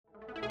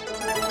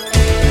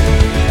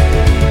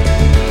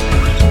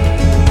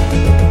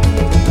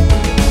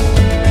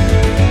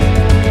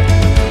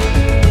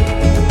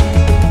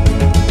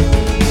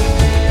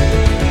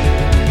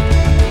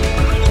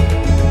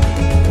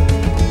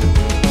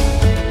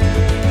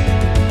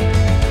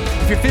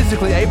you're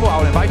physically able, I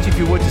would invite you, if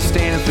you would, to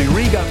stand as we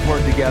read God's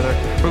Word together.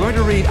 We're going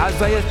to read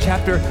Isaiah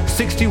chapter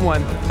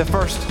 61, the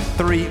first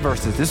 3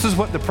 verses. This is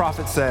what the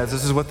prophet says.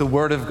 This is what the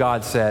Word of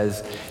God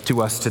says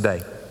to us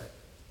today.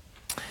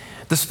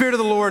 The Spirit of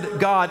the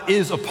Lord God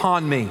is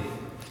upon me,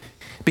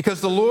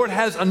 because the Lord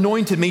has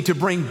anointed me to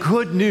bring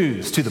good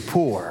news to the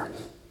poor.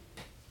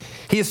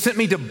 He has sent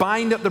me to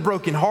bind up the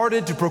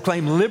brokenhearted, to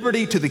proclaim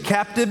liberty to the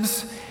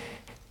captives,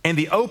 and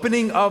the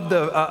opening of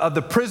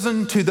the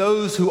prison to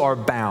those who are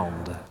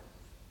bound,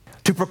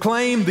 to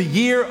proclaim the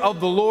year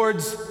of the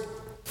Lord's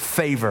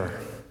favor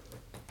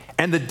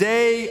and the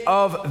day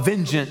of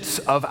vengeance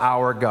of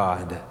our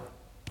God,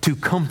 to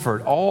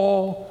comfort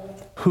all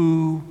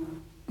who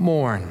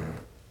mourn,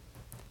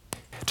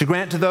 to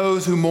grant to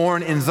those who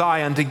mourn in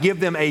Zion, to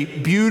give them a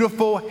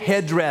beautiful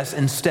headdress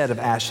instead of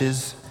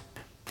ashes,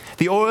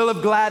 the oil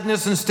of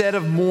gladness instead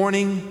of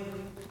mourning,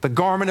 the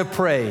garment of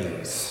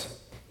praise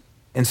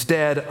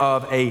instead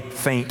of a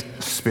faint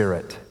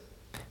spirit,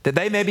 that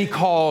they may be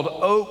called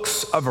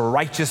oaks of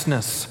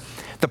righteousness,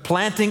 the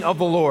planting of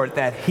the Lord,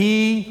 that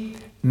he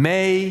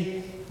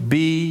may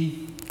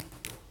be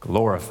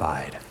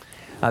glorified.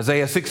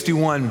 Isaiah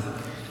 61,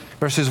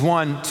 verses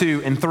 1,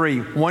 2, and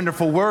 3.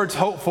 Wonderful words,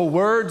 hopeful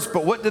words,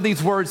 but what do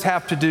these words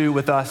have to do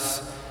with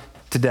us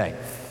today?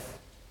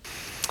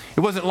 It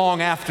wasn't long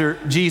after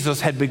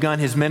Jesus had begun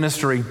his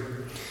ministry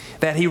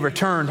that he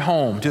returned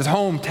home to his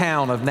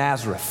hometown of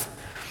Nazareth.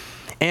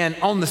 And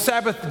on the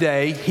Sabbath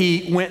day,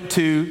 he went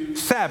to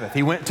Sabbath.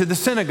 He went to the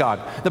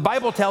synagogue. The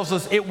Bible tells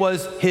us it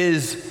was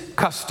his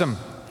custom.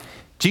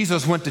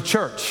 Jesus went to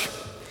church.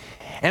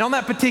 And on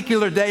that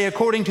particular day,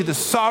 according to the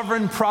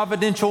sovereign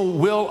providential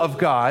will of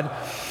God,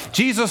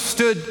 Jesus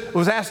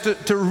was asked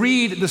to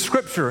read the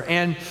scripture.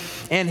 And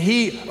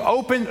he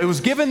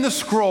was given the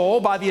scroll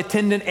by the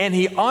attendant, and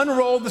he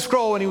unrolled the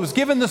scroll, and he was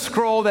given the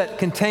scroll that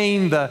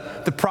contained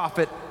the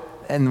prophet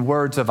and the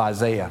words of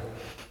Isaiah.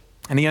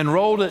 And he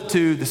unrolled it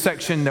to the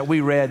section that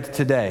we read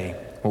today,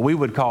 what we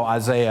would call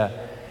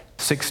Isaiah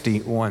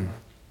 61.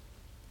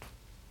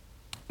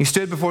 He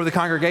stood before the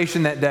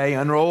congregation that day,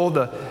 unrolled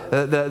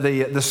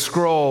the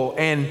scroll,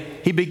 and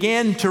he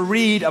began to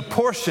read a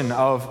portion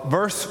of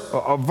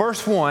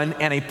verse 1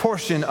 and a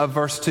portion of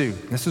verse 2.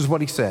 This is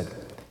what he said.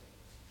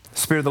 The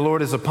Spirit of the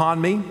Lord is upon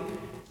me,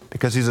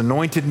 because he's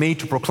anointed me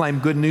to proclaim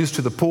good news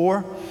to the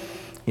poor.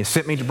 He has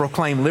sent me to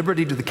proclaim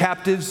liberty to the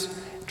captives,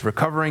 to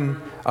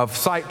recovering of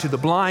sight to the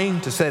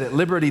blind, to set at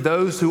liberty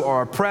those who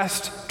are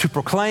oppressed, to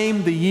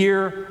proclaim the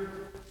year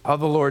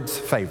of the Lord's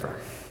favor.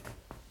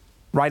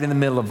 Right in the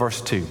middle of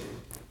verse 2,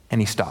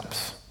 and he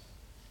stops.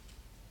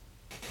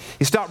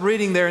 He stopped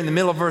reading there in the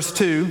middle of verse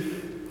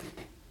 2,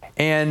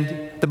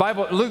 and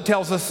Luke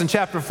tells us in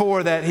chapter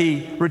 4 that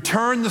he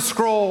returned the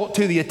scroll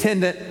to the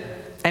attendant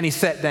and he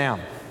sat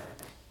down.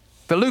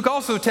 But Luke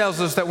also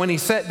tells us that when he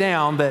sat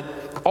down, that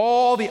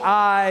all the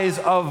eyes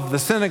of the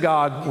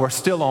synagogue were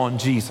still on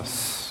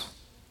Jesus.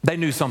 They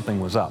knew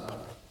something was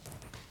up.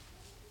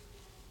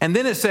 And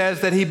then it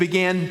says that he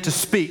began to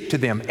speak to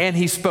them, and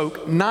he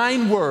spoke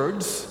 9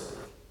 words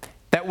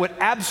that would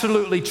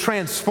absolutely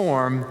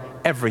transform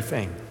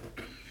everything.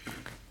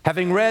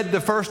 Having read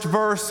the first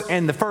verse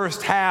and the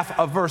first half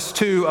of verse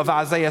 2 of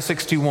Isaiah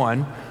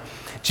 61,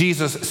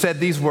 Jesus said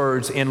these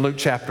words in Luke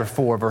chapter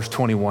 4, verse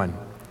 21.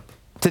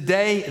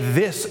 Today,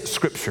 this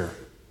scripture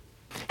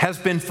has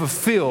been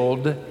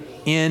fulfilled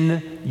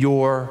in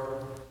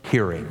your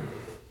hearing.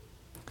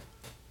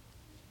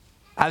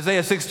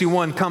 Isaiah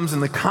 61 comes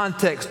in the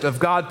context of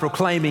God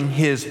proclaiming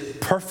his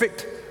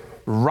perfect,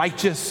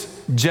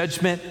 righteous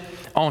judgment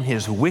on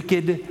his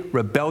wicked,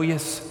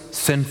 rebellious,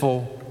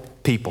 sinful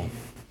people.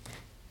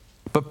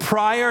 But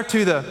prior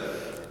to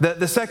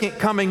the second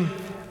coming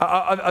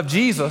of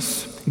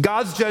Jesus,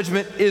 God's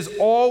judgment is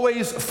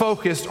always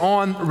focused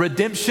on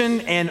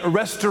redemption and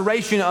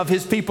restoration of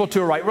his people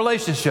to a right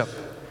relationship.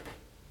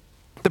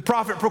 The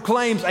prophet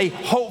proclaims a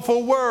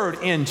hopeful word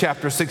in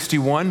chapter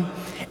 61,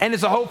 and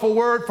it's a hopeful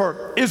word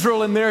for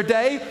Israel in their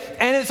day,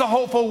 and it's a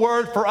hopeful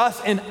word for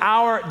us in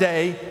our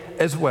day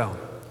as well.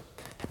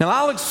 Now,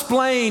 I'll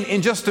explain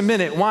in just a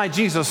minute why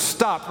Jesus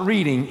stopped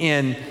reading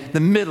in the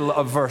middle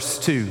of verse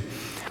 2.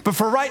 But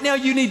for right now,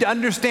 you need to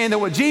understand that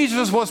what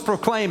Jesus was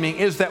proclaiming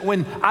is that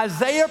when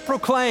Isaiah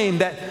proclaimed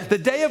that the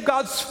day of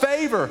God's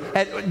favor,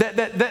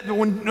 that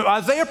when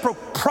Isaiah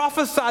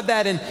prophesied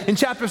that in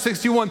chapter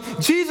 61,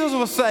 Jesus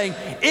was saying,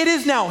 it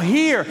is now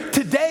here.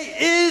 Today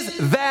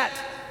is that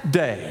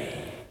day.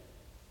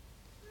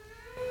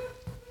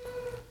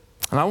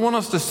 And I want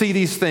us to see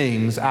these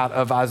things out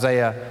of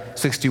Isaiah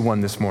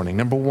 61 this morning.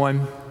 Number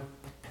one,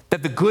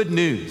 that the good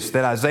news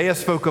that Isaiah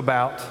spoke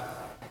about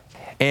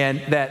and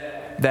that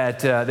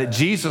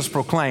Jesus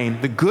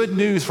proclaimed, the good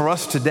news for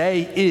us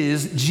today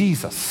is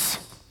Jesus.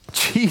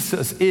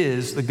 Jesus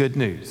is the good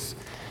news.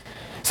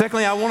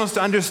 Secondly, I want us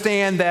to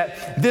understand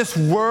that this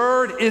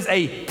word is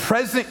a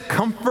present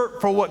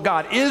comfort for what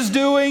God is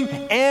doing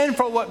and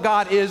for what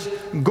God is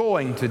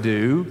going to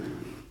do.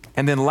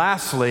 And then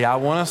lastly, I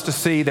want us to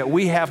see that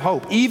we have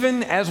hope.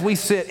 Even as we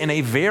sit in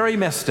a very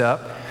messed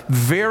up,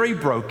 very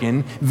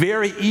broken,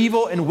 very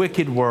evil and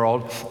wicked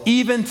world,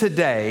 even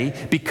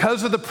today,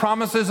 because of the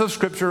promises of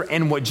Scripture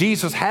and what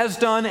Jesus has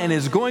done and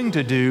is going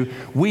to do,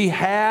 we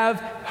have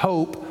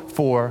hope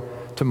for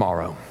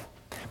tomorrow.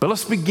 But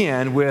let's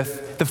begin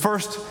with the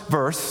first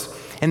verse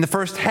and the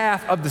first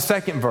half of the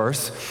second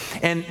verse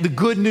and the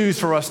good news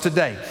for us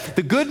today.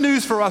 The good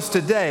news for us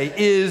today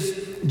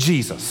is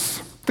Jesus.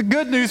 The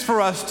good news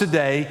for us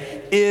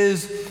today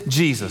is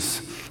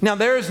Jesus. Now,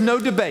 there is no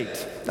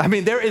debate.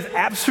 There is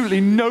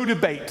absolutely no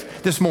debate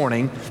this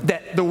morning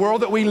that the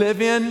world that we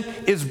live in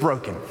is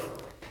broken.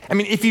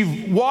 If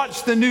you've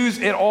watched the news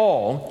at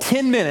all,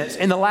 10 minutes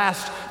in the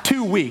last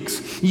 2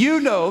 weeks,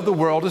 you know the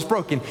world is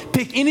broken.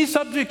 Pick any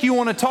subject you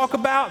want to talk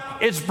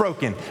about, it's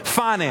broken.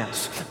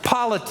 Finance,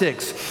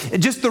 politics,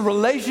 just the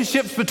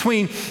relationships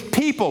between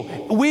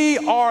people. We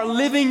are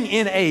living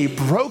in a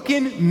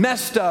broken,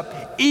 messed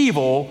up,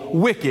 evil,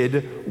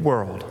 wicked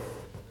world.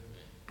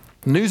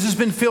 The news has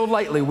been filled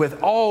lately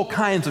with all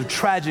kinds of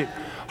tragic,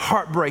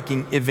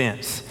 heartbreaking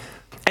events.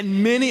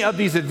 And many of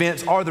these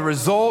events are the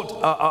result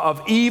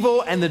of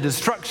evil and the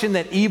destruction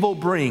that evil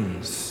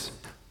brings.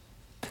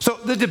 So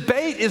the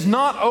debate is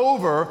not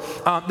over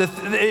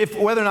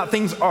whether or not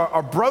things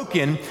are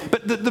broken,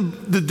 but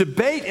the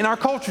debate in our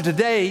culture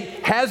today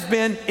has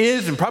been,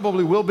 is, and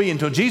probably will be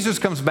until Jesus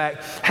comes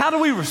back. How do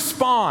we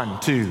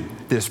respond to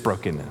this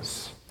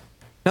brokenness?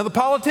 Now, the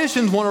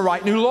politicians want to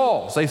write new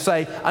laws. They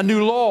say a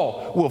new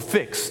law will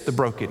fix the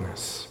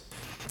brokenness.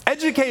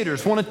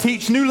 Educators want to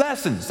teach new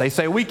lessons. They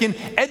say we can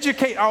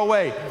educate our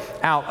way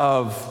out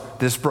of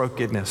this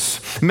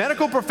brokenness.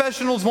 Medical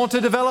professionals want to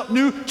develop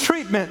new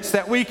treatments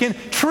that we can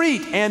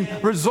treat and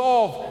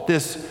resolve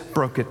this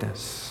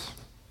brokenness.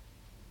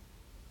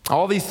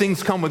 All these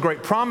things come with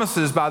great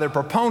promises by their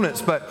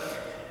proponents, but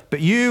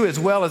you as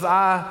well as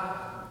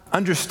I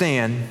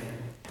understand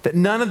that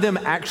none of them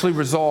actually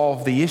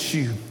resolve the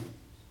issue.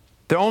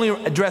 They're only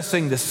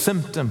addressing the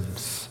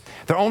symptoms.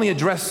 They're only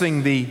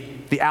addressing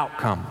the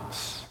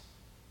outcomes.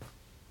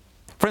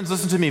 Friends,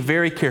 listen to me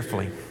very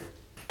carefully.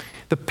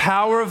 The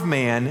power of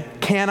man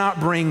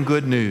cannot bring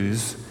good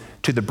news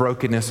to the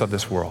brokenness of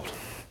this world.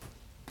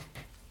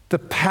 The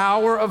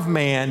power of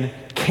man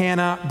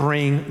cannot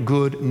bring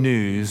good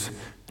news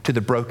to the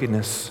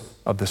brokenness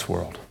of this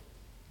world.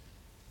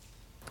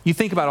 You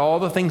think about all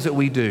the things that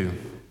we do.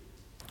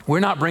 We're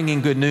not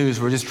bringing good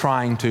news. We're just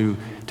trying to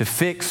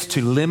fix,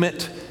 to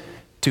limit,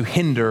 to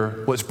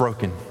hinder what's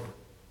broken.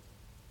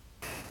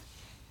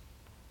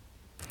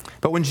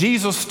 But when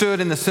Jesus stood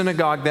in the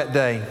synagogue that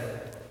day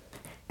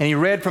and he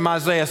read from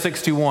Isaiah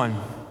 61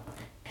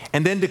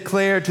 and then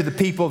declared to the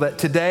people that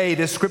today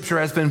this scripture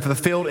has been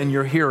fulfilled in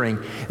your hearing,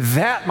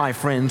 that, my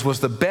friends,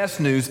 was the best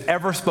news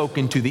ever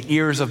spoken to the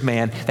ears of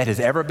man that has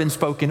ever been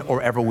spoken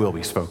or ever will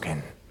be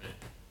spoken.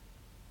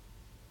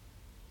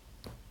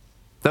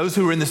 Those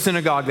who were in the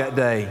synagogue that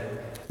day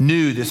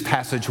knew this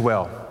passage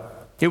well.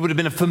 It would have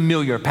been a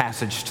familiar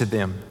passage to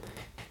them.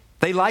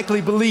 They likely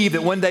believed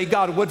that one day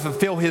God would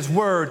fulfill his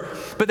word,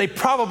 but they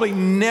probably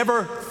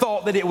never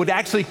thought that it would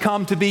actually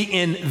come to be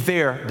in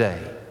their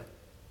day.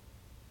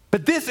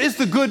 But this is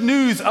the good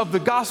news of the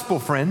gospel,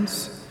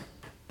 friends,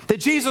 that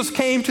Jesus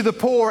came to the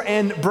poor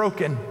and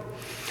broken.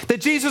 That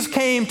Jesus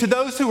came to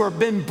those who have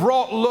been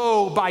brought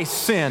low by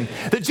sin.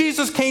 That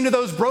Jesus came to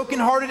those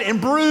brokenhearted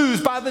and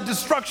bruised by the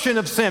destruction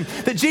of sin.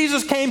 That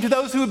Jesus came to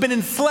those who have been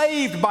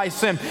enslaved by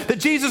sin. That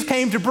Jesus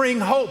came to bring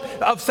hope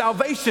of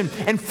salvation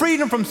and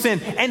freedom from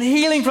sin and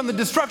healing from the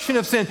destruction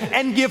of sin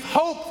and give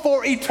hope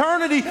for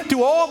eternity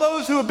to all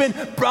those who have been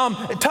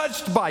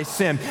touched by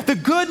sin. The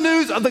good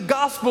news of the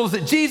gospel is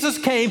that Jesus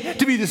came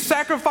to be the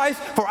sacrifice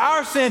for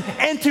our sin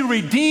and to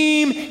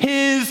redeem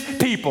his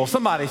people.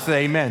 Somebody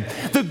say amen.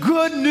 The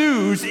good news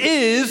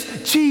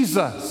is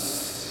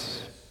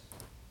Jesus.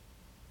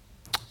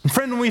 And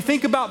friend, when we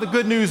think about the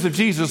good news of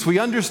Jesus, we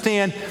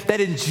understand that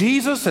in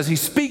Jesus, as he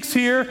speaks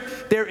here,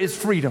 there is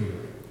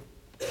freedom.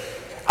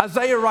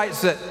 Isaiah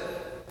writes that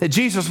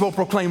Jesus will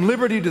proclaim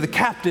liberty to the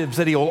captives,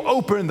 that he will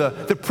open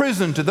the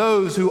prison to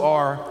those who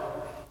are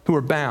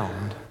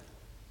bound.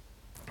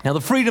 Now,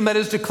 the freedom that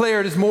is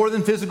declared is more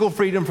than physical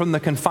freedom from the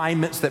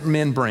confinements that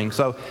men bring.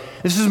 So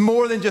this is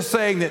more than just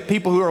saying that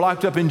people who are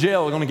locked up in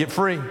jail are going to get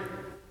free.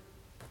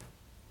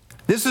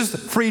 This is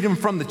freedom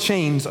from the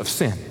chains of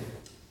sin.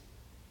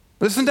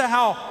 Listen to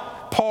how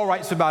Paul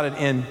writes about it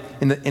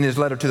in his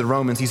letter to the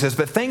Romans. He says,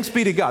 "But thanks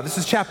be to God," this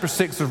is chapter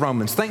 6 of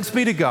Romans, "thanks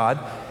be to God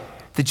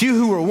that you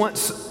who were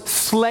once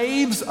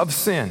slaves of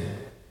sin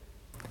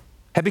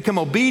have become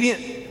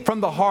obedient from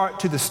the heart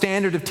to the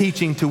standard of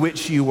teaching to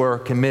which you were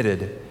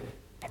committed.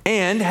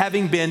 And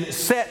having been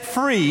set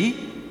free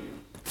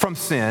from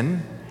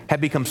sin,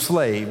 have become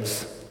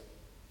slaves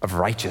of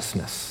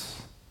righteousness."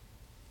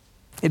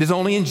 It is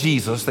only in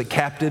Jesus that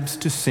captives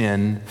to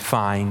sin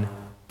find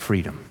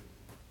freedom.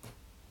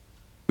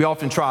 We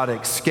often try to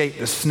escape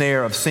the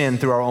snare of sin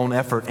through our own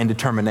effort and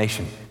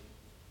determination.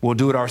 We'll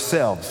do it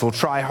ourselves. We'll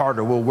try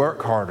harder. We'll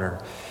work harder.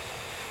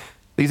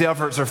 These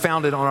efforts are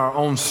founded on our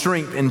own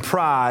strength and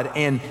pride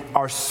and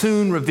are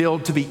soon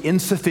revealed to be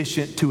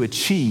insufficient to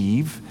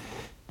achieve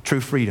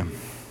True freedom.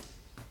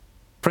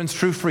 Friends,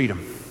 true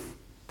freedom.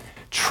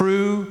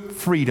 True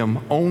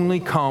freedom only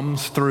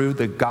comes through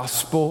the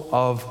gospel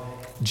of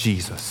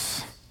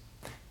Jesus.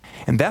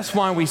 And that's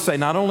why we say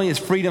not only is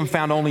freedom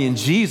found only in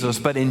Jesus,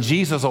 but in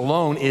Jesus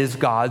alone is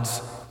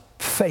God's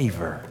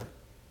favor.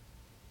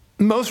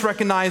 Most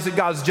recognize that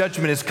God's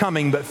judgment is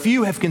coming, but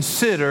few have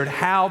considered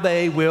how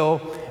they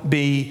will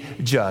be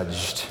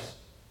judged.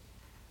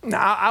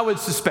 Now, I would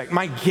suspect,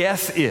 my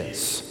guess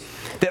is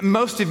that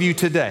most of you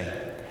today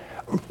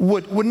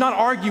would not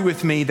argue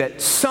with me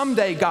that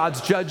someday God's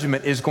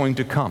judgment is going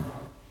to come.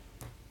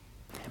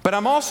 But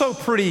I'm also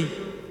pretty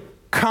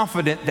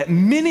confident that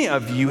many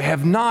of you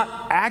have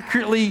not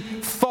accurately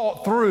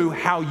thought through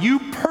how you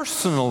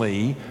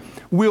personally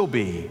will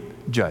be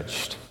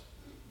judged.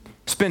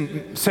 It's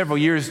been several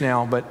years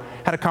now, but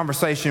had a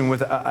conversation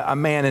with a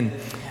man in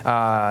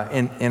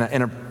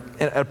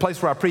a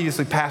place where I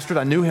previously pastored.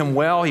 I knew him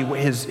well.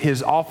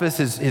 His office,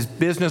 his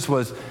business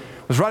was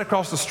right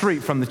across the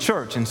street from the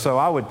church, and so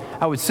I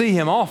would see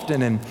him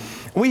often. And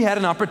we had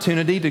an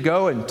opportunity to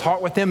go and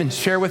talk with him and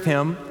share with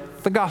him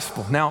the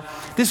gospel. Now,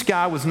 this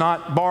guy was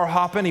not bar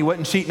hopping. He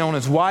wasn't cheating on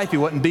his wife. He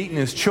wasn't beating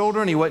his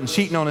children. He wasn't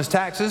cheating on his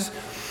taxes.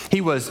 He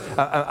was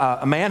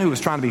a man who was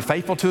trying to be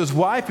faithful to his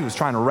wife. He was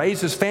trying to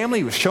raise his family.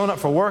 He was showing up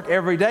for work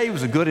every day. He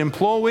was a good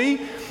employee.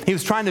 He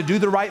was trying to do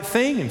the right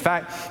thing. In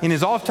fact, in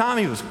his off time,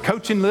 he was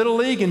coaching Little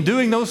League and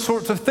doing those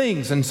sorts of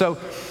things. And so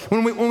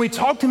when we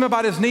talked to him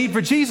about his need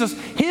for Jesus,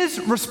 his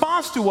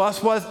response to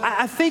us was,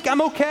 I think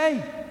I'm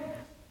okay.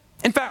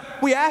 In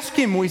fact, we asked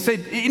him, we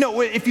said,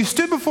 if you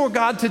stood before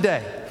God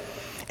today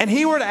and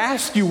he were to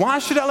ask you, why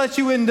should I let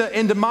you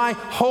into my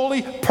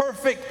holy,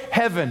 perfect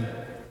heaven?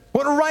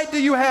 What right do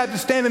you have to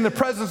stand in the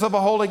presence of a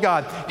holy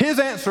God? His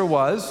answer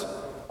was,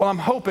 well, I'm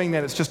hoping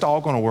that it's just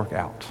all going to work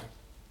out.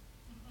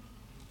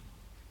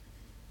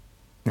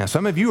 Now,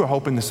 some of you are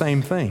hoping the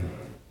same thing.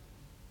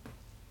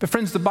 But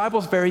friends, the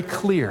Bible's very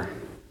clear.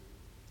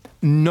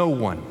 No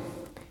one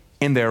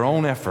in their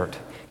own effort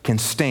can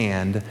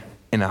stand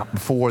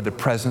before the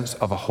presence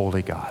of a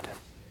holy God.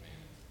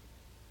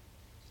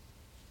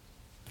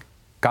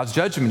 God's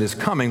judgment is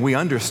coming. We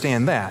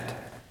understand that.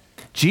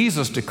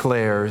 Jesus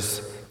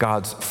declares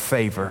God's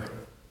favor.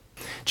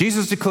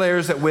 Jesus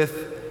declares that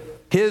with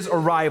his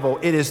arrival,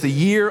 it is the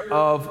year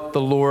of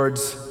the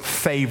Lord's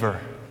favor.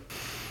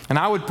 And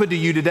I would put to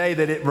you today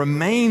that it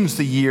remains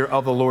the year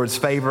of the Lord's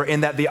favor,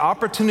 in that the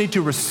opportunity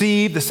to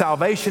receive the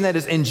salvation that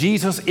is in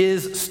Jesus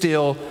is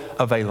still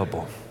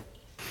available.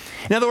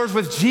 In other words,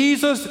 with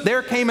Jesus,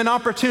 there came an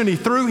opportunity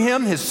through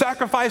him, his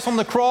sacrifice on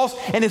the cross,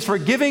 and his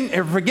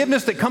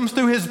forgiveness that comes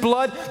through his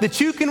blood,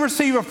 that you can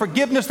receive a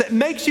forgiveness that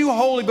makes you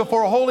holy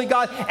before a holy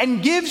God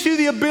and gives you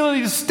the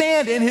ability to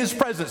stand in his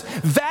presence.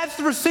 That's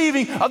the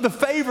receiving of the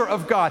favor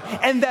of God.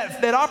 And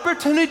that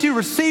opportunity to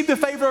receive the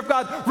favor of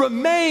God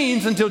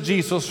remains until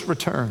Jesus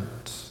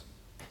returns.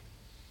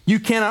 You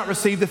cannot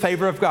receive the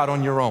favor of God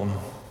on your own.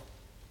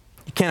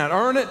 You cannot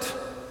earn it.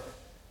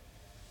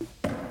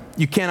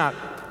 You cannot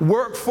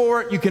work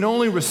for it. You can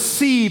only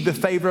receive the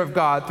favor of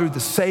God through the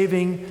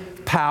saving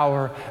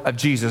power of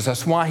Jesus.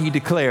 That's why he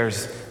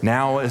declares,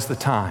 now is the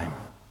time.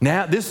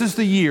 Now, this is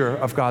the year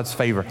of God's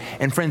favor.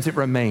 And friends, it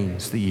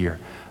remains the year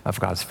of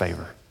God's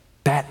favor.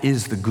 That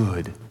is the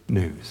good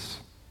news.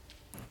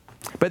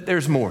 But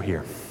there's more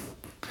here.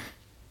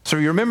 So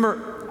you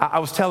remember, I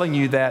was telling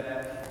you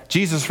that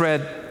Jesus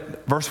read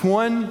verse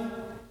 1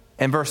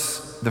 and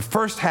the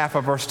first half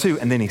of verse 2,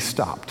 and then he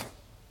stopped.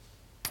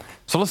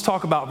 So let's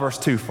talk about verse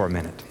 2 for a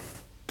minute.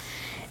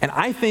 And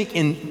I think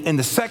in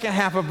the second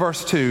half of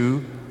verse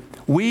 2,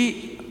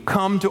 we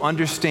come to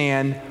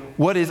understand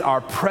what is our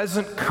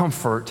present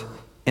comfort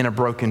in a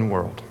broken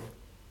world.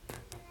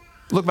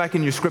 Look back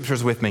in your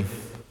scriptures with me.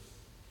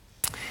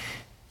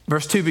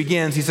 Verse 2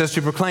 begins, he says,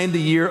 to proclaim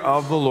the year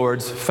of the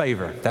Lord's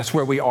favor. That's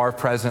where we are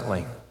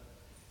presently.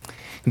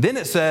 And then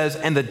it says,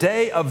 and the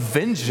day of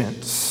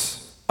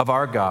vengeance of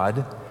our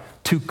God,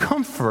 to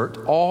comfort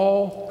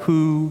all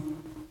who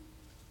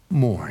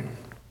mourn.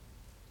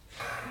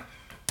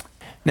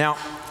 Now,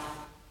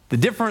 the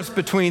difference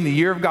between the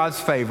year of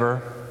God's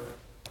favor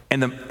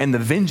and the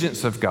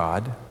vengeance of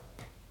God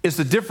is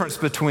the difference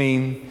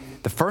between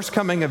the first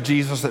coming of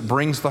Jesus that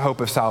brings the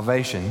hope of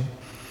salvation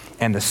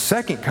and the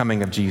second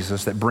coming of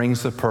Jesus that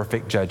brings the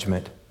perfect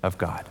judgment of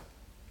God.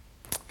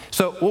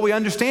 So what we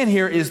understand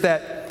here is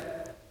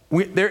that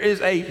there is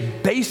a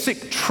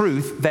basic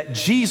truth that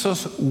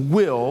Jesus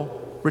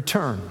will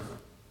return.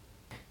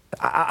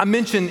 I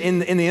mentioned in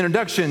the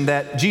introduction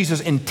that Jesus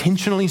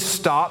intentionally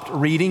stopped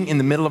reading in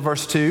the middle of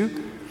verse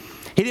 2.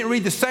 He didn't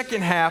read the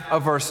second half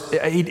of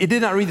he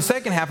did not read the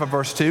second half of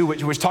verse 2,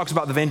 which talks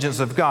about the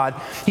vengeance of God.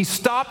 He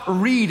stopped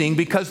reading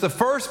because the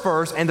first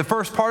verse and the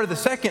first part of the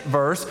second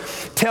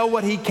verse tell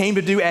what he came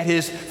to do at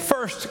his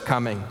first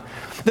coming.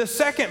 The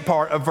second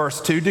part of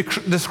verse 2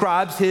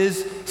 describes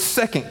his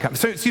second coming.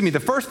 So, the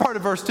first part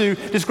of verse 2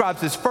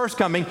 describes his first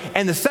coming,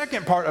 and the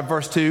second part of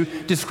verse 2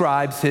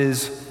 describes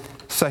his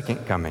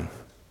second coming.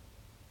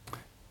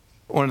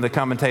 One of the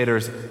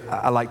commentators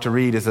I like to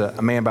read is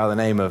a man by the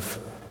name of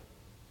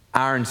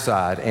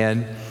Ironside,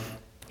 and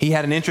he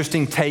had an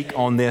interesting take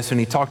on this, and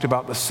he talked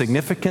about the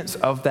significance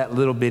of that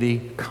little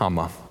bitty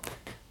comma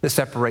that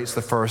separates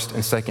the first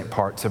and second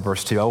parts of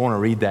verse 2. I want to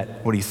read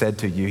that, what he said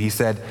to you. He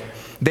said,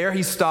 there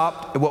he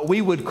stopped at what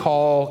we would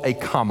call a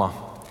comma.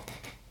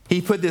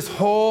 He put this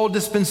whole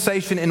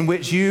dispensation in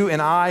which you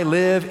and I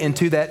live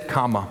into that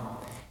comma.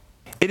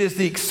 It is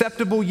the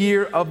acceptable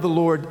year of the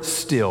Lord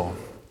still.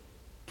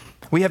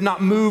 We have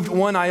not moved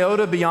one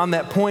iota beyond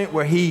that point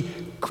where he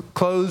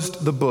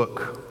closed the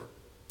book.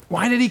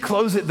 Why did he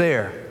close it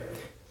there?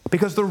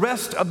 Because the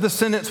rest of the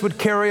sentence would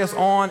carry us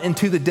on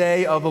into the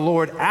day of the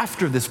Lord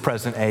after this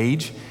present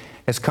age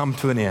has come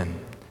to an end.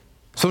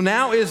 So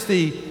now is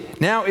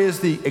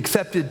the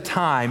accepted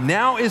time.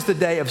 Now is the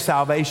day of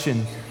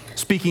salvation,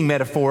 speaking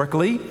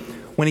metaphorically.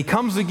 When he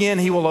comes again,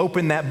 he will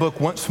open that book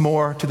once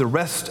more to the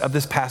rest of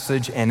this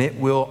passage, and it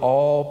will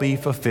all be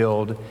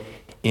fulfilled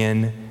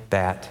in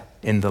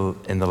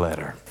the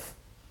letter.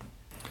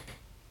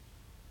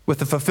 With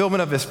the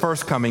fulfillment of his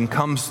first coming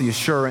comes the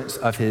assurance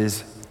of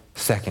his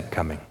second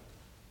coming.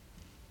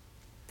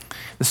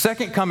 The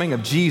second coming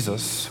of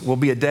Jesus will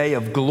be a day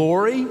of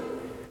glory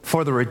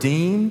for the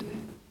redeemed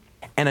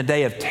and a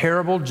day of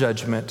terrible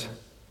judgment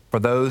for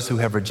those who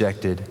have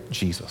rejected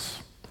Jesus.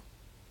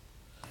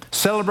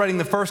 Celebrating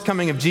the first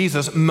coming of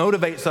Jesus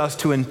motivates us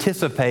to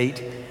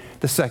anticipate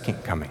the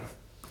second coming.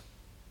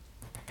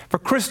 For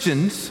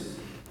Christians,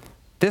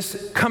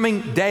 this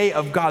coming day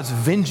of God's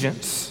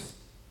vengeance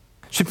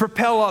should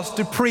propel us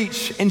to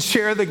preach and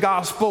share the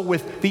gospel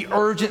with the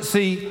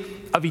urgency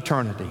of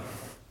eternity.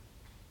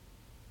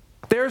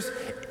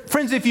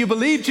 Friends, if you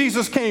believe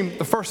Jesus came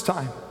the first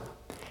time,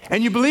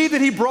 and you believe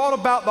that he brought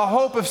about the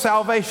hope of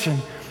salvation,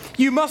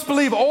 you must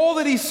believe all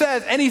that he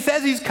says, and he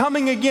says he's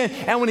coming again.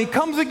 And when he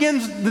comes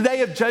again, the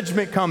day of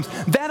judgment comes.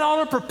 That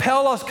ought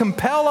to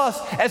compel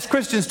us as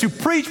Christians to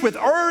preach with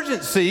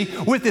urgency,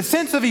 with the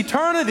sense of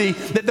eternity,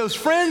 that those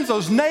friends,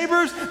 those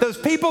neighbors, those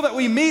people that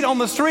we meet on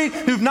the street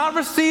who've not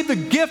received the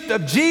gift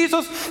of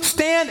Jesus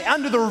stand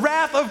under the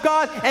wrath of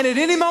God, and at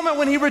any moment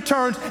when he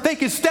returns, they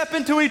can step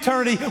into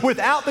eternity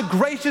without the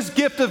gracious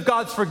gift of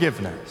God's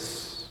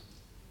forgiveness.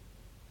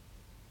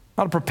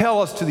 Ought to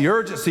propel us to the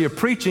urgency of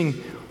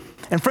preaching.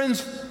 And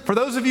friends, for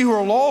those of you who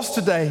are lost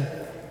today,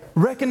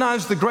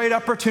 recognize the great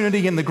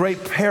opportunity and the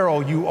great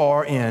peril you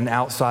are in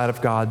outside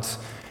of God's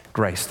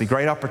grace. The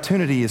great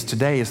opportunity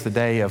today is the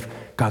day of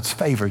God's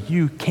favor.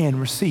 You can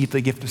receive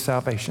the gift of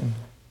salvation.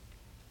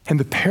 And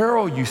the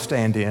peril you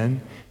stand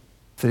in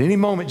is at any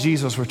moment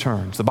Jesus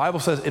returns. The Bible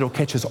says it'll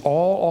catch us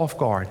all off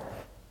guard.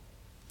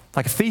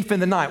 Like a thief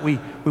in the night, we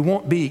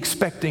won't be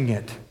expecting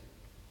it.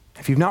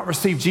 If you've not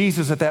received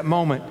Jesus at that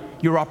moment,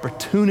 your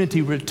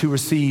opportunity to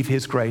receive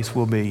his grace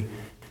will be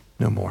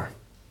no more.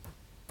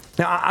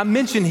 Now, I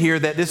mentioned here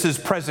that this is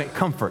present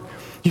comfort.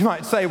 You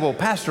might say, well,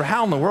 Pastor,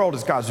 how in the world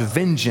is God's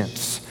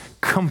vengeance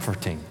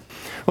comforting?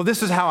 Well,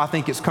 this is how I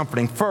think it's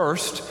comforting.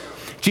 First,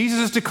 Jesus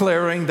is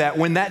declaring that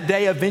when that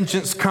day of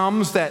vengeance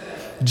comes, that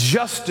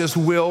justice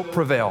will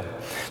prevail.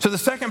 So the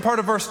second part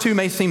of verse 2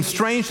 may seem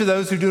strange to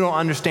those who do not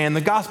understand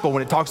the gospel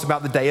when it talks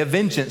about the day of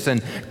vengeance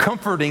and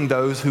comforting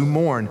those who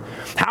mourn.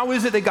 How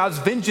is it that God's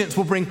vengeance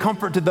will bring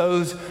comfort to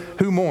those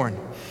who mourn?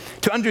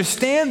 To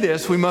understand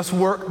this, we must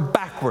work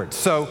backwards.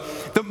 So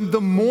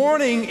the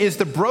mourning is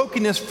the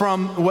brokenness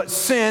from what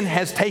sin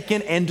has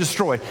taken and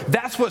destroyed.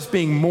 That's what's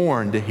being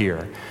mourned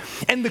here.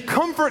 And the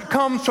comfort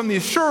comes from the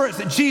assurance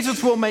that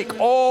Jesus will make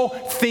all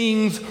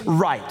things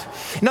right.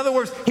 In other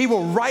words, he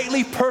will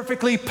rightly,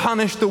 perfectly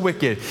punish the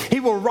wicked. He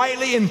will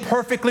rightly and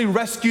perfectly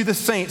rescue the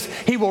saints.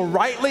 He will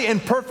rightly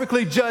and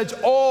perfectly judge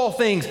all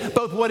things,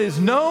 both what is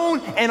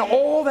known and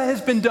all that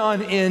has been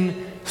done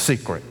in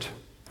secret.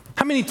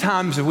 How many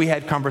times have we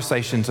had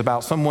conversations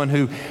about someone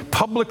who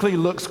publicly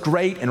looks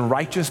great and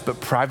righteous,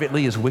 but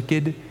privately is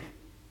wicked?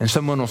 And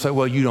someone will say,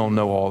 well, you don't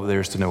know all there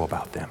is to know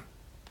about them.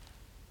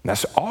 And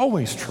that's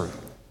always true.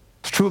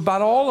 It's true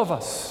about all of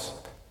us.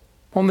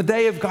 On the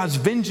day of God's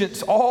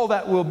vengeance, all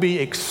that will be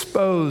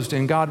exposed,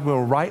 and God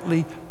will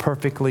rightly,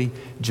 perfectly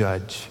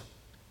judge.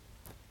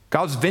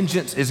 God's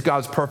vengeance is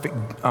God's perfect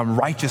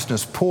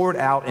righteousness poured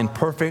out in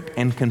perfect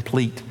and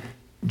complete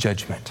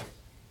judgment.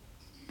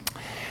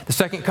 The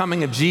second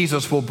coming of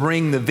Jesus will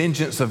bring the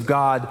vengeance of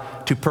God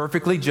to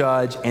perfectly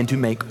judge and to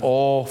make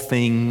all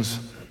things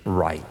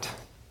right.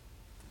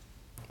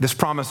 This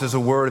promise is a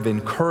word of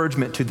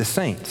encouragement to the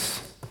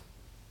saints.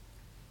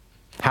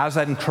 How does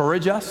that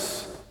encourage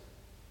us?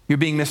 You're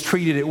being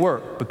mistreated at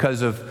work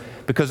because of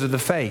the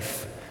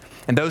faith.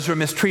 And those who are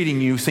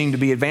mistreating you seem to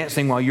be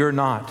advancing while you're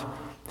not.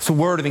 It's a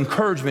word of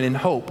encouragement and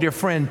hope. Dear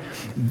friend,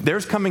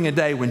 there's coming a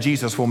day when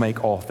Jesus will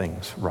make all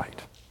things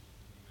right.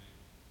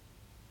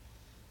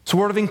 It's a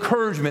word of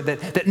encouragement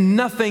that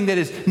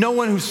no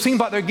one who seems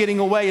like they're getting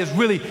away is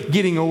really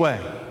getting away.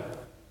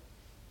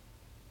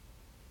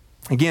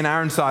 Again,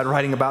 Ironside,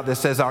 writing about this,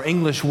 says our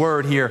English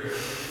word here,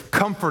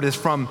 comfort, is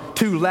from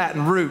two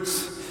Latin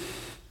roots,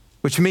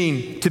 which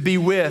mean to be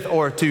with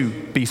or to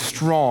be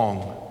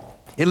strong.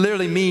 It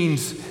literally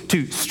means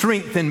to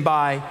strengthen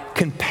by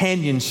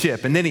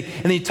companionship. And then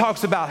he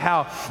talks about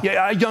how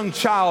a young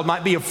child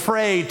might be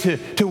afraid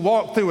to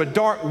walk through a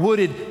dark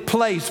wooded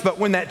place, but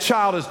when that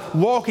child is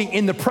walking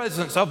in the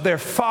presence of their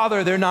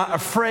father, they're not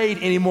afraid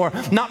anymore.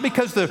 Not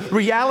because the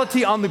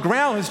reality on the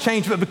ground has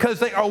changed, but because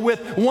they are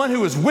with one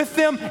who is with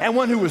them and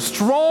one who is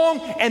strong,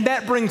 and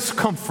that brings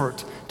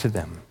comfort to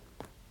them.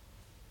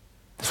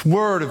 This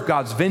word of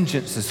God's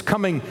vengeance, this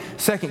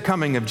second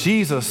coming of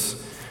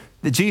Jesus,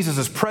 that Jesus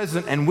is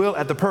present and will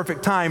at the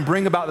perfect time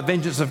bring about the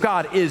vengeance of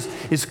God,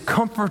 is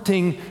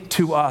comforting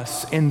to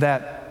us in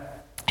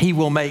that he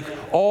will make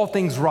all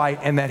things right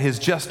and that his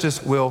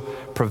justice will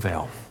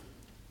prevail.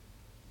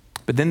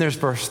 But then there's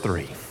verse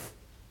 3.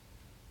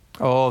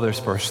 Oh, there's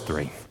verse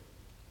 3.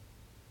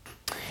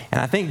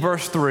 And I think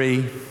verse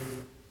 3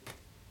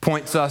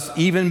 points us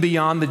even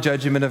beyond the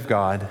judgment of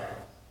God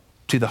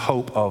to the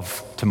hope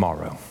of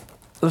tomorrow.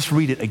 Let's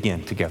read it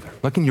again together.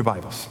 Look in your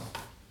Bibles.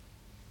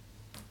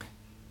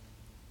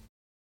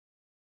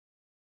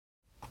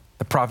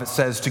 The prophet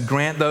says, to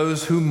grant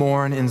those who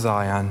mourn in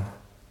Zion,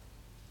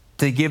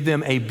 to give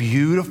them a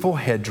beautiful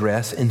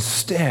headdress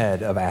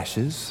instead of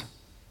ashes,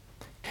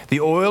 the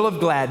oil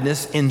of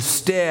gladness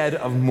instead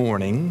of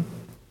mourning,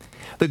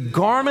 the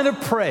garment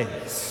of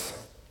praise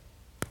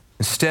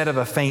instead of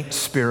a faint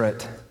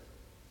spirit,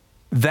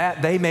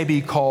 that they may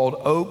be called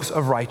oaks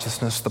of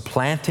righteousness, the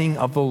planting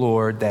of the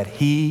Lord, that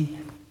he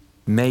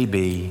may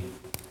be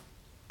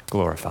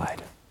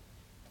glorified.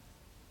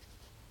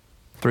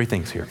 Three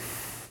things here.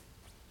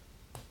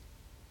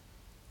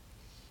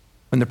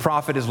 When the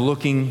prophet is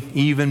looking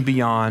even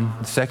beyond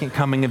the second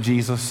coming of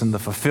Jesus and the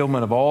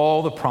fulfillment of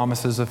all the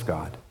promises of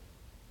God,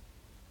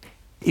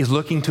 he's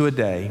looking to a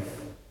day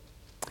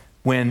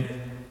when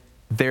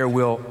there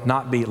will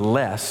not be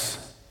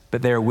less,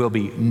 but there will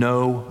be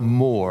no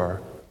more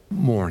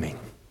mourning.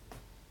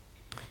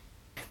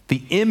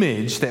 The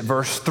image that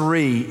verse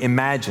 3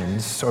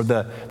 imagines, or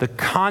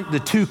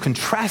the two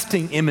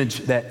contrasting image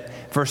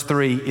that verse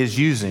 3 is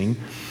using,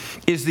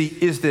 is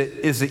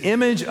the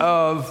image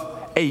of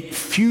a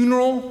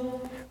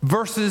funeral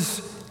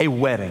versus a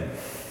wedding.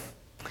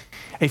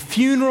 A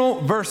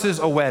funeral versus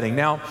a wedding.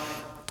 Now,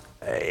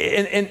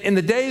 in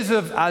the days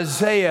of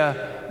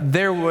Isaiah,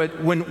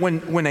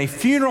 when a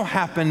funeral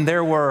happened,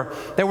 there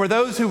were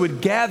those who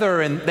would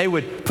gather and they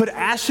would put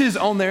ashes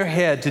on their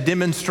head to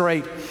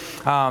demonstrate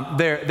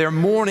their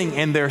mourning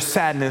and their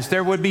sadness.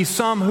 There would be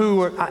some who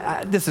were,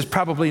 this is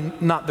probably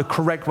not the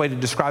correct way to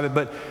describe it,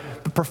 but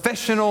the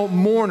professional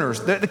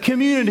mourners, the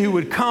community who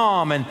would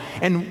come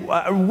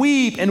and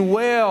weep and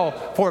wail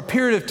for a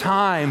period of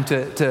time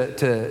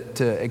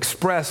to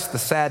express the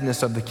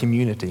sadness of the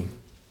community.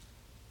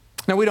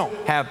 Now, we don't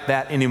have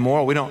that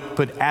anymore. We don't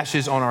put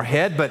ashes on our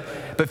head,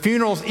 but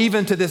funerals,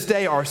 even to this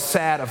day, are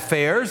sad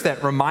affairs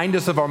that remind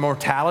us of our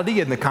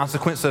mortality and the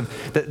consequence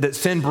of that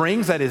sin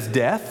brings, that is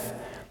death.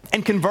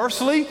 And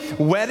conversely,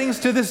 weddings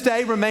to this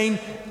day remain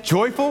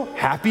joyful,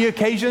 happy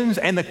occasions,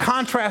 and the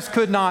contrast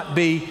could not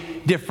be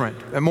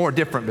more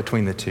different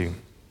between the two.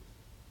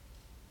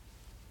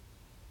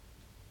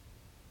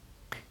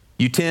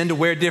 You tend to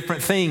wear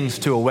different things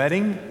to a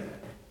wedding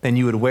than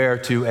you would wear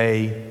to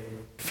a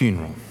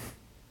funeral.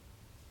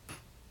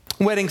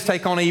 Weddings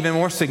take on an even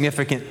more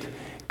significant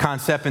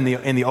concept in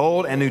the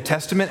Old and New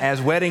Testament, as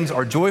weddings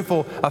are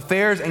joyful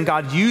affairs, and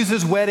God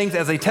uses weddings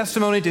as a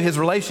testimony to his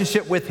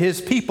relationship with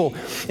his people.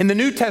 In the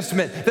New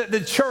Testament,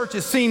 the church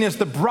is seen as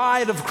the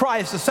bride of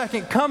Christ. The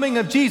second coming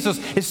of Jesus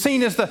is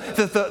seen as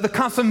the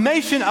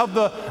consummation of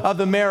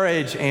the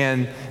marriage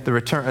and the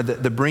return,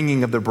 the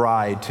bringing of the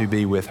bride to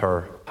be with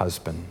her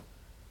husband.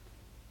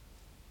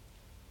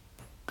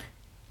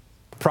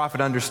 The prophet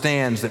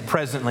understands that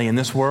presently in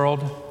this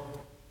world,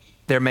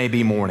 there may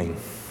be mourning.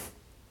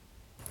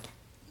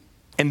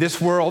 In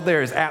this world,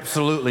 there is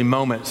absolutely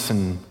moments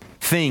and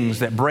things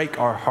that break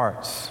our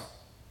hearts.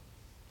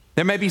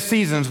 There may be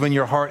seasons when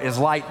your heart is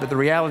light, but the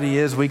reality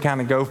is we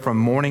kind of go from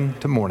morning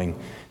to morning,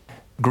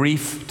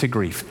 grief to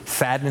grief,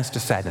 sadness to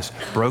sadness,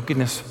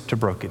 brokenness to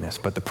brokenness.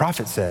 But the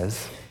prophet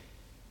says,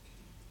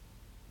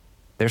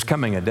 there's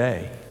coming a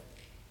day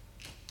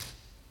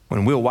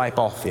when we'll wipe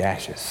off the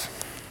ashes.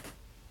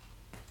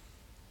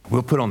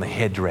 We'll put on the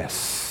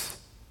headdress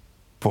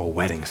for a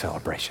wedding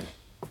celebration.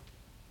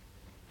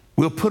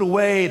 We'll put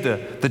away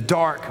the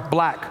dark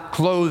black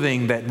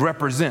clothing that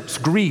represents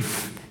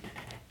grief,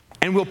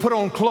 and we'll put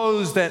on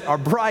clothes that are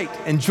bright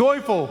and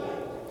joyful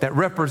that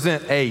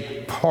represent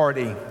a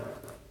party.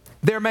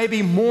 There may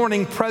be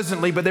mourning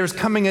presently, but there's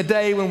coming a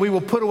day when we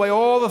will put away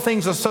all the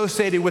things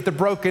associated with the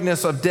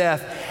brokenness of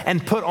death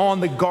and put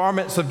on the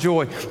garments of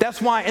joy.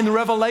 That's why in the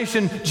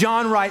Revelation,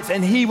 John writes,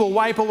 and he will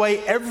wipe away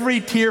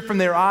every tear from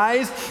their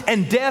eyes,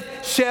 and death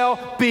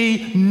shall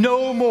be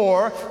no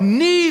more,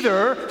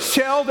 neither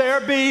shall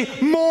there be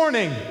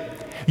mourning.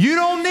 You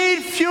don't need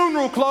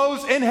funeral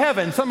clothes in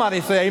heaven. Somebody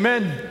say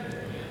amen.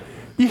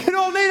 You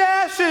don't need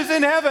ashes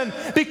in heaven,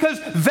 because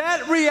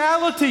that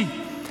reality,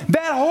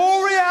 that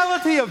whole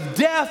reality of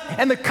death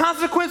and the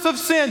consequence of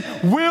sin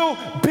will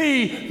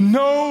be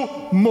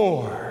no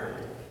more.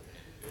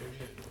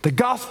 The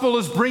gospel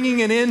is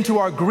bringing an end to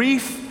our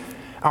grief,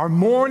 our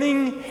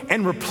mourning,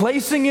 and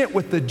replacing it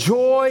with the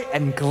joy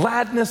and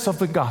gladness of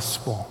the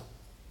gospel.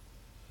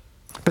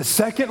 But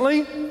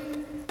secondly,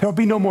 there will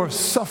be no more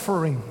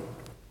suffering.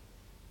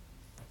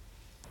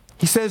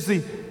 He says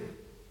the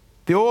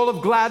oil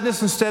of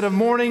gladness instead of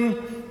mourning,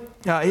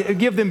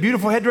 give them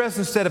beautiful headdress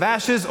instead of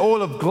ashes,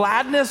 oil of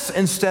gladness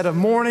instead of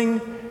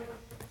mourning,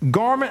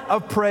 garment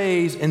of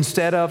praise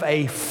instead of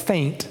a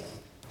faint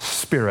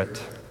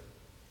spirit.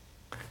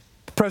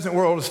 The present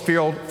world is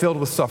filled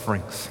with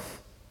sufferings.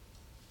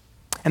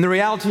 And the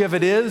reality of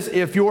it is,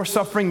 if your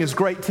suffering is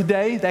great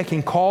today, that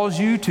can cause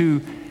you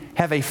to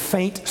have a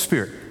faint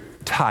spirit,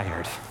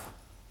 tired.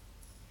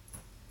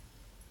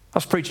 I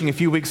was preaching a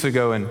few weeks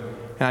ago, and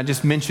I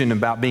just mentioned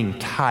about being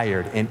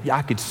tired, and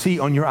I could see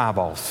on your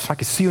eyeballs, I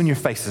could see on your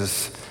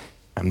faces,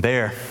 I'm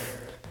there,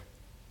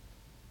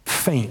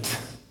 faint,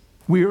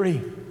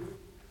 weary.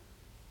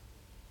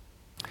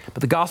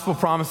 But the gospel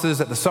promises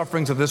that the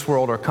sufferings of this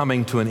world are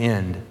coming to an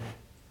end.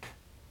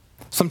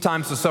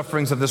 Sometimes the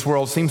sufferings of this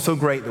world seem so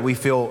great that we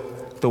feel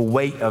the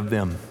weight of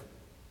them.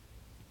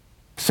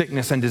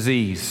 Sickness and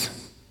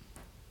disease,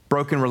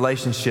 broken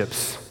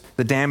relationships,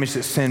 the damage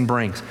that sin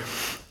brings.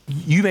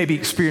 You may be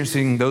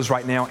experiencing those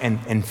right now,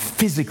 and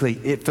physically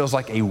it feels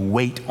like a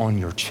weight on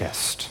your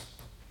chest.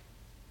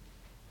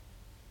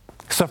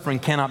 Suffering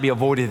cannot be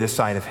avoided this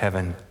side of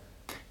heaven.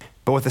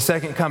 But with the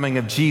second coming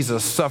of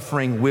Jesus,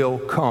 suffering will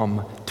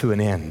come to an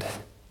end.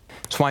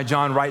 That's why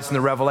John writes in the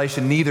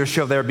Revelation, neither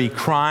shall there be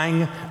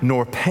crying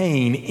nor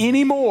pain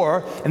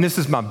anymore. And this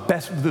is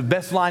the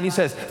best line he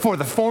says, for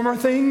the former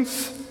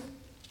things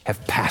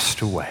have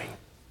passed away.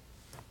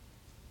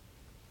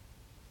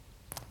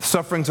 The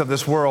sufferings of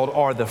this world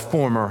are the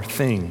former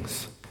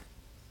things.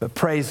 But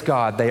praise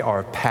God, they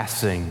are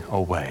passing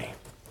away.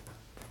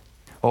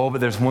 Oh, but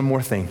there's one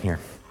more thing here.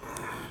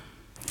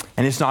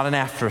 And it's not an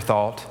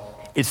afterthought,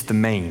 it's the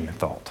main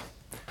thought.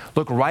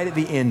 Look right at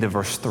the end of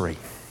verse 3.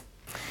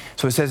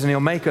 So it says, and he'll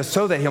make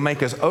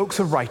us oaks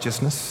of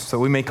righteousness, so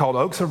we may call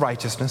oaks of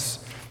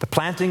righteousness, the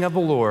planting of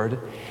the Lord.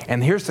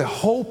 And here's the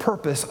whole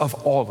purpose of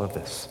all of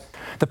this.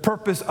 The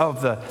purpose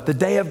of the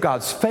day of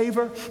God's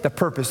favor, the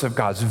purpose of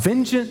God's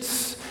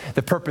vengeance,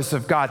 the purpose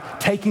of God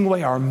taking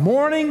away our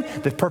mourning,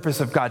 the purpose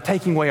of God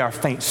taking away our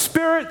faint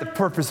spirit, the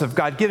purpose of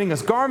God giving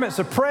us garments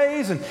of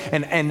praise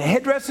and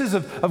headdresses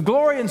of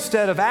glory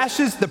instead of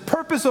ashes. The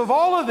purpose of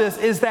all of this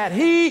is that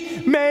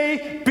He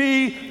may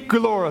be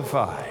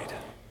glorified.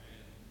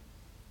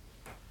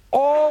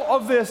 All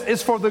of this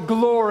is for the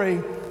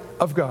glory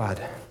of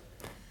God.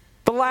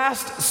 The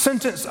last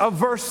sentence of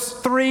verse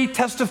 3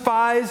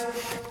 testifies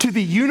to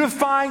the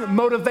unifying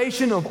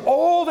motivation of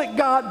all that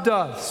God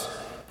does.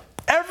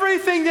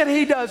 Everything that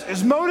He does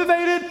is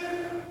motivated,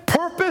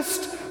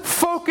 purposed,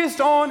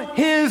 focused on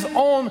His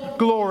own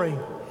glory.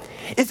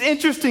 It's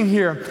interesting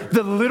here.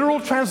 The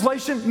literal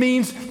translation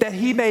means that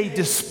He may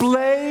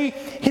display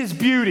His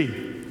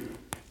beauty.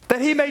 That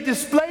He may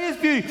display His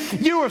beauty.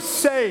 You are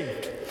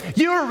saved.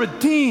 You are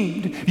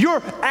redeemed.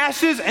 Your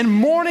ashes and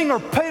mourning are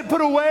put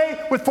away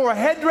for a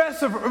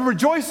headdress of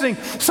rejoicing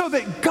so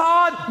that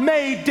God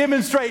may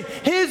demonstrate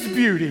His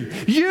beauty.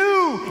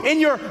 You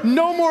in your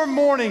no more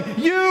mourning,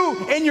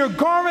 you in your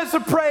garments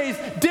of praise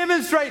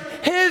demonstrate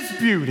His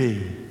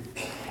beauty.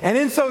 And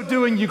in so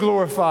doing, you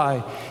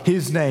glorify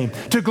His name.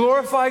 To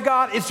glorify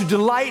God is to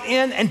delight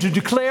in and to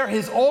declare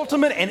His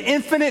ultimate and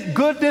infinite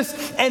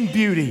goodness and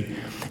beauty.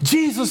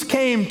 Jesus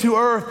came to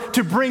earth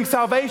to bring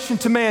salvation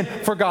to man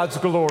for God's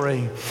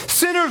glory.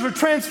 Sinners are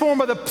transformed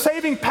by the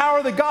saving power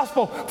of the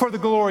gospel for the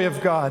glory of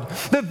God.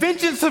 The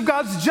vengeance of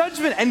God's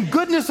judgment and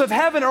goodness of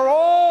heaven are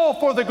all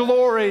for the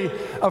glory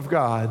of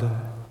God.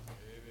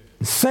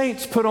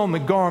 Saints put on the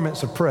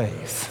garments of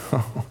praise.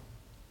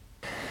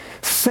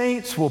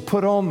 Saints will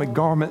put on the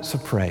garments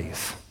of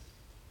praise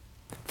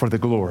for the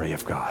glory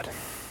of God.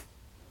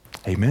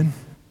 Amen.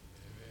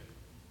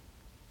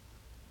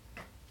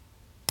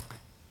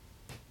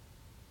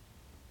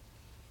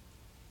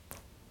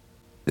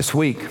 This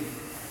week,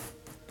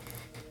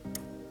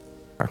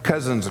 our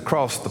cousins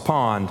across the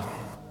pond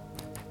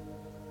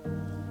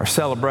are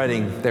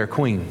celebrating their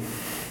queen.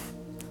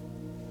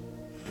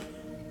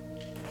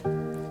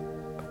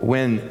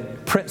 When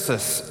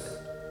Princess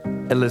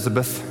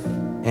Elizabeth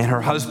and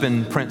her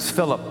husband, Prince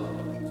Philip,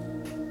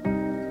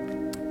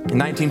 in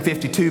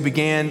 1952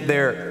 began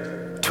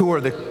their tour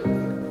of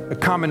the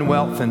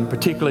Commonwealth, and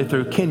particularly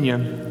through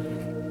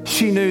Kenya,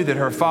 she knew that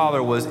her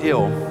father was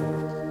ill.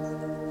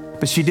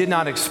 But she did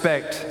not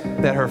expect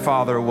that her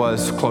father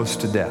was close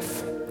to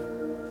death.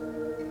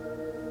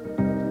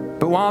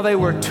 But while they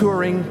were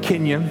touring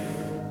Kenya,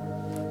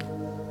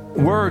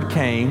 word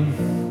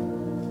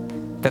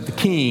came that the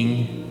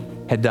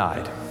king had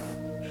died.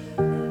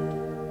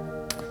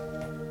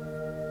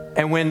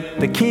 And when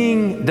the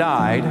king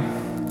died,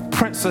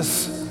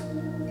 Princess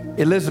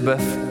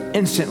Elizabeth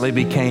instantly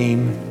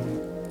became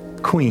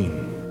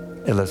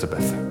Queen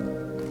Elizabeth.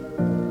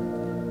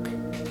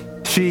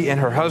 She and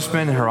her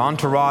husband and her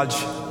entourage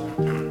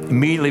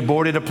immediately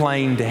boarded a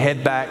plane to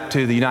head back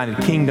to the United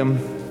Kingdom.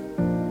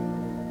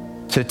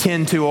 to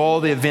attend to all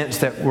the events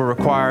that were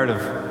required of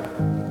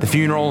the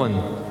funeral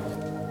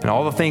and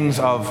all the things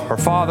of her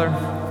father,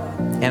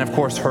 and of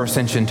course her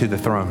ascension to the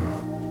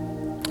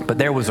throne. But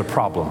there was a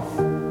problem.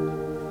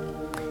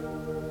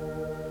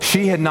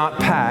 She had not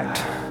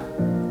packed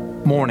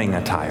mourning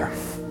attire.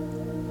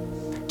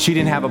 She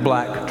didn't have a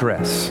black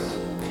dress.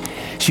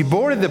 She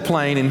boarded the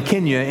plane in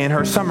Kenya in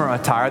her summer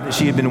attire that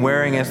she had been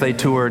wearing as they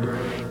toured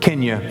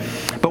Kenya.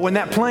 But when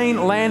that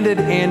plane landed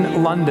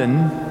in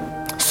London,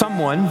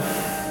 someone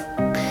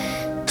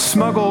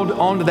smuggled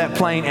onto that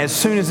plane as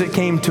soon as it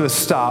came to a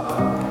stop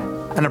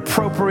an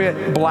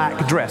appropriate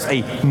black dress,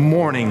 a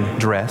mourning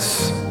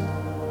dress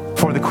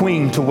for the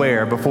Queen to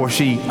wear before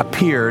she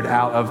emerged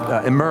out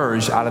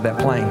of that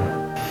plane.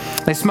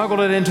 They smuggled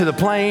it into the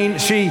plane.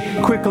 She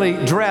quickly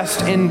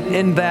dressed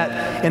in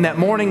that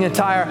mourning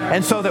attire,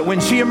 and so that when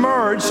she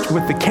emerged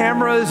with the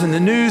cameras and the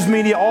news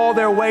media all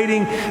there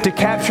waiting to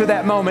capture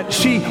that moment,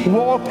 she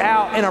walked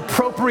out in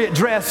appropriate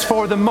dress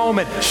for the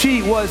moment.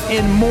 She was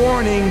in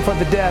mourning for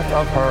the death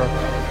of her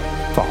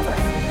father.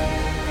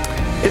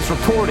 It's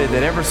reported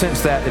that ever since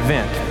that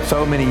event,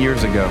 so many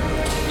years ago,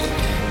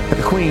 that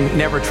the Queen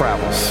never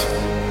travels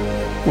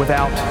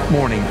without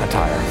mourning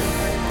attire.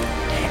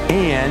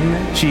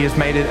 And she has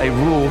made it a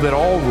rule that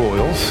all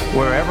royals,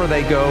 wherever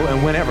they go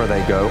and whenever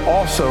they go,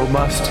 also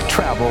must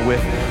travel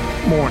with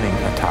mourning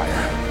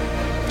attire,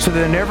 so that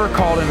they're never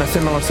caught in a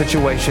similar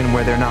situation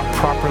where they're not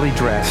properly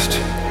dressed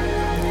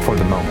for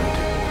the moment.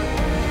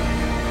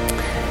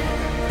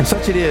 And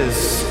such it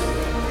is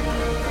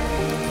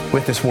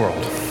with this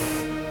world.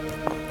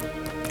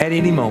 At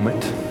any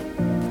moment,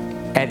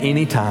 at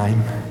any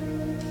time,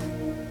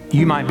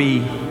 you might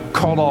be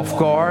caught off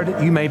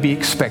guard, you may be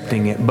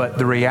expecting it, but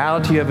the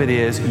reality of it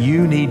is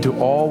you need to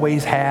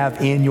always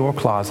have in your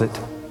closet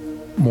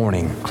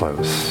mourning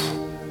clothes.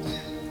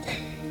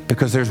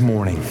 Because there's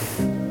mourning,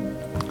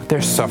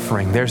 there's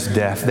suffering, there's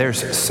death,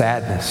 there's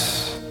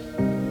sadness.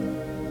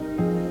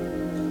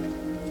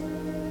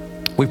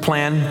 We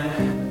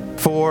plan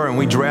for and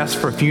we dress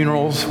for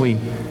funerals. We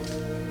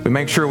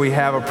make sure we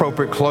have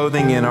appropriate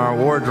clothing in our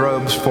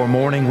wardrobes for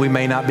mourning. We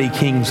may not be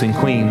kings and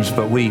queens,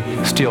 but we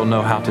still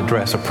know how to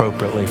dress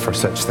appropriately for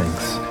such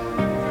things.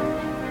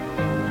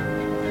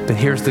 But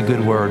here's the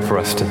good word for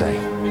us today.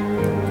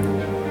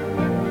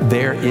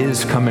 There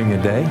is coming a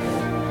day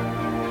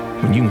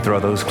when you can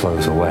throw those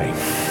clothes away.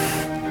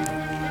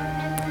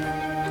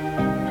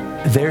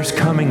 There's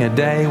coming a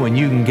day when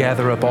you can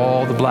gather up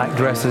all the black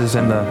dresses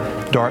and the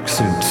dark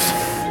suits.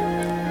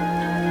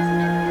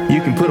 You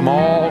can put them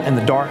all in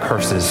the dark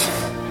hearses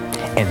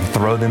and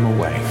throw them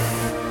away.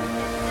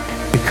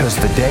 Because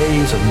the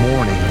days of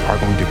mourning are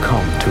going to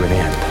come to an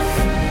end.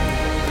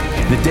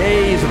 The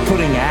days of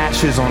putting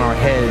ashes on our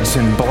heads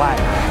and black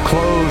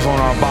clothes on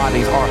our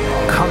bodies are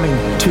coming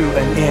to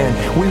an end.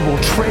 We will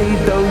trade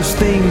those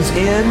things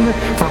in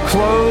for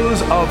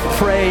clothes of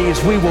praise.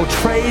 We will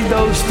trade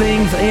those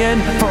things in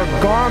for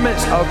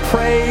garments of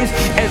praise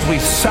as we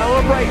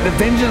celebrate the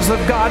vengeance of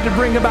God to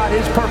bring about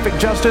His perfect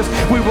justice.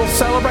 We will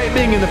celebrate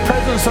being in the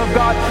presence of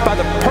God by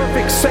the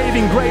perfect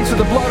saving grace of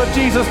the blood of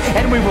Jesus,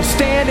 and we will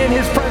stand in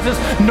His presence.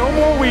 No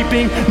more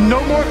weeping, no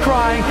more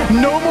crying,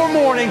 no more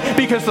mourning,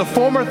 because the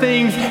former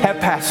things have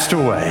passed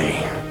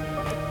away.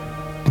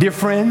 Dear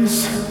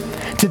friends,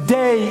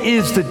 today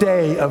is the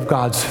day of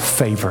God's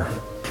favor.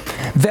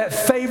 That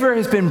favor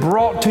has been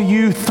brought to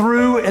you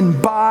through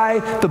and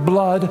by the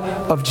blood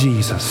of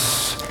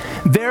Jesus.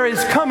 There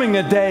is coming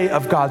a day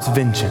of God's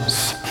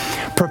vengeance.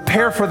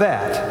 Prepare for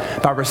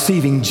that by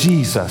receiving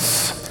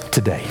Jesus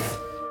today.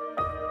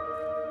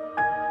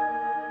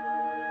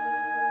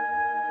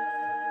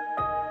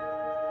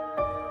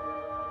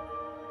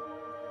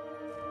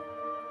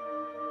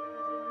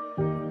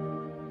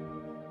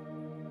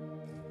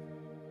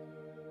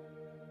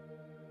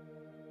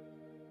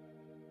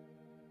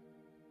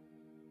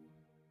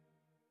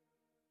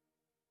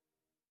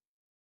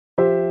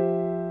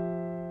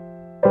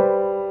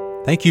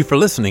 Thank you for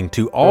listening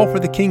to All for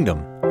the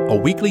Kingdom, a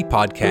weekly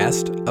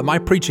podcast of my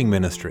preaching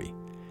ministry.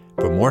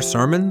 For more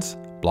sermons,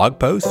 blog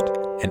posts,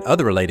 and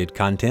other related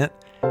content,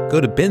 go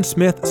to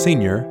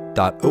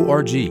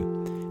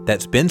bensmithsenior.org.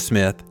 That's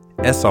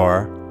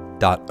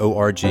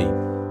bensmithsr.org.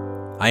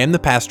 I am the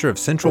pastor of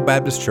Central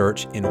Baptist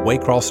Church in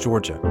Waycross,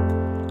 Georgia.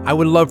 I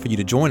would love for you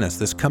to join us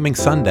this coming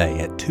Sunday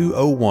at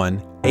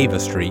 201 Ava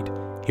Street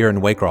here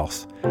in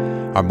Waycross.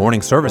 Our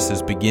morning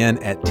services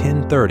begin at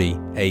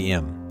 10:30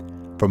 a.m.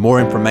 For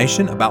more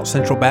information about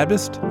Central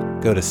Baptist,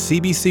 go to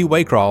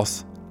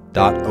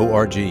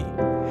cbcwaycross.org.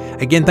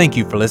 Again, thank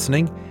you for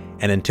listening,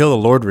 and until the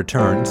Lord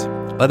returns,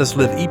 let us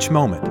live each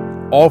moment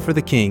all for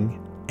the King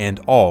and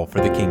all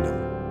for the kingdom.